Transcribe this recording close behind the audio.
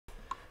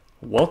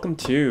Welcome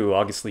to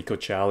August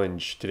Leetcode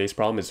Challenge. Today's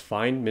problem is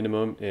find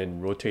minimum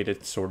in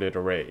rotated sorted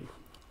array.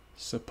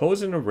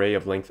 Suppose an array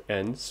of length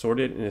n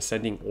sorted in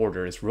ascending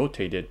order is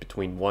rotated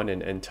between 1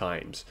 and n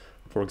times.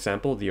 For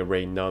example, the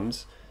array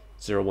nums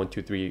 0, 1,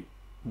 2, 3,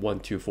 1,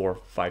 2, 4,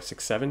 5,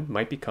 6, 7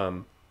 might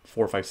become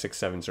 4, 5, 6,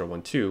 7, 0,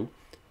 1, 2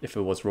 if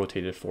it was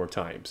rotated 4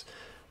 times.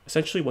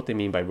 Essentially what they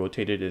mean by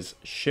rotated is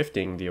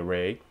shifting the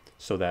array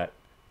so that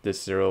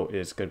this 0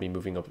 is going to be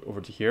moving up over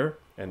to here,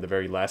 and the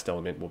very last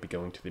element will be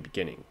going to the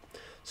beginning.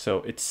 So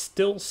it's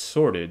still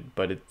sorted,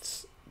 but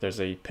there's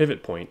a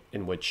pivot point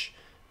in which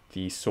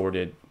the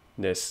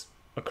sortedness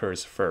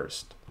occurs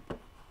first.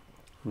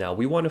 Now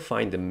we want to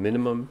find the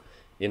minimum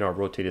in our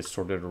rotated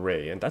sorted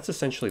array, and that's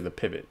essentially the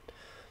pivot.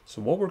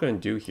 So what we're going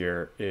to do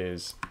here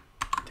is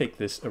take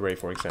this array,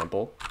 for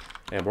example,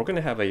 and we're going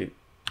to have a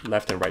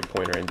left and right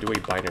pointer and do a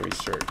binary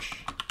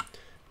search.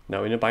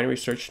 Now in a binary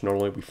search,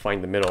 normally we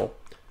find the middle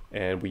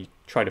and we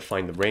try to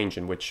find the range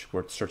in which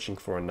we're searching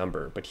for a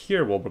number. But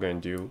here what we're going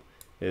to do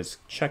is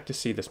check to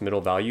see this middle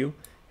value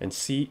and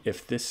see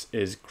if this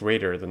is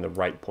greater than the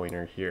right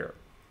pointer here.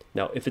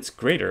 Now if it's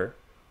greater,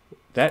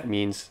 that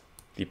means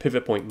the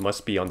pivot point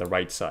must be on the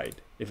right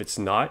side. If it's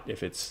not, if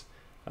this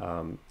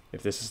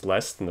is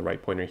less than the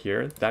right pointer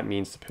here, that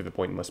means the pivot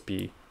point must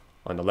be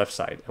on the left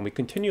side. And we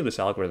continue this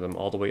algorithm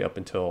all the way up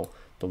until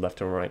the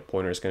left and right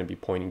pointer is going to be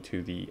pointing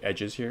to the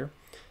edges here.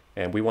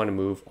 And we want to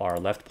move our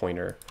left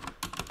pointer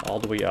all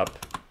the way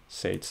up.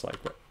 Say it's like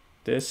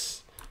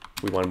this.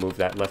 We want to move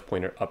that left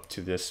pointer up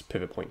to this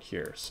pivot point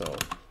here. So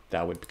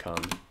that would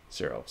become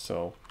 0.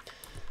 So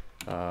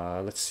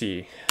let's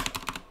see.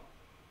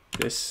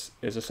 This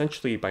is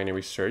essentially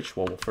binary search.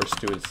 What we'll first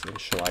do is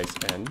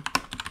initialize n.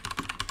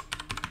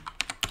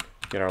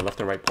 Get our left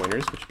and right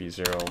pointers, which would be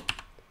 0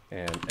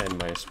 and n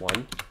minus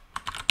 1.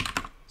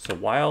 So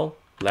while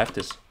left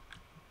is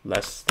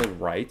less than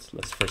right,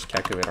 let's first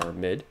calculate our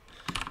mid.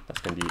 That's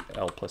going to be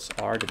L plus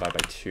R divided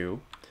by 2.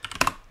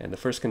 And the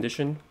first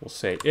condition will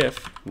say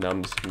if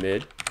nums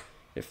mid,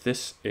 if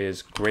this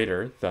is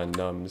greater than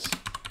nums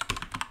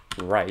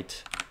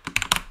right,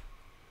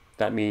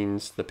 that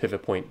means the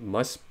pivot point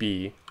must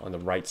be on the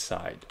right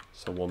side.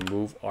 So we'll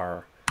move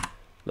our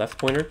left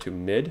pointer to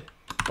mid,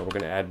 but we're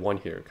going to add 1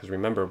 here because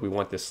remember we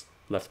want this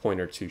left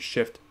pointer to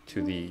shift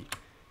to the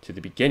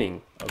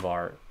beginning of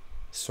our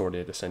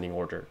sorted ascending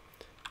order.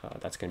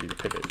 That's going to be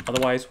the pivot.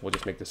 Otherwise, we'll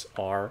just make this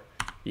R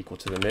equal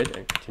to the mid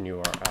and continue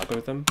our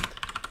algorithm.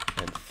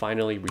 And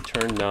finally,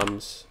 return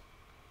nums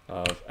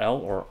of L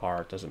or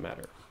R, doesn't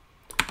matter.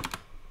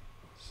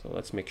 So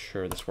let's make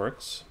sure this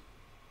works.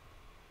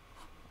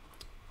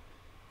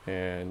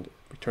 And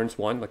returns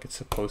 1 like it's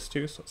supposed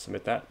to, so let's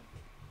submit that.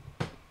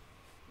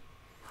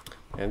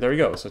 And there we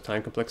go. So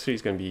time complexity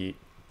is going to be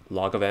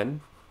log of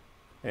n,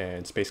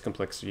 and space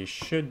complexity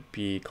should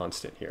be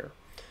constant here.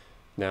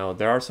 Now,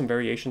 there are some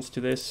variations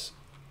to this.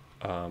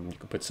 You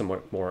can put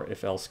some more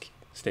if-else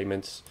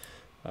statements.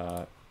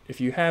 If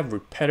you have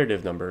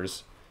repetitive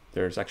numbers,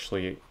 there's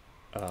actually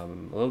a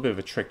little bit of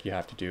a trick you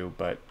have to do,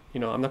 but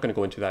I'm not going to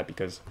go into that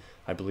because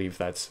I believe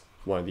that's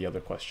one of the other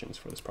questions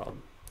for this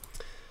problem.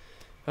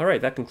 All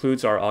right, that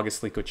concludes our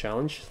August Leetcode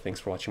challenge. Thanks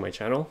for watching my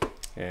channel,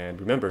 and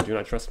remember, do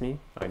not trust me,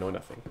 I know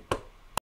nothing.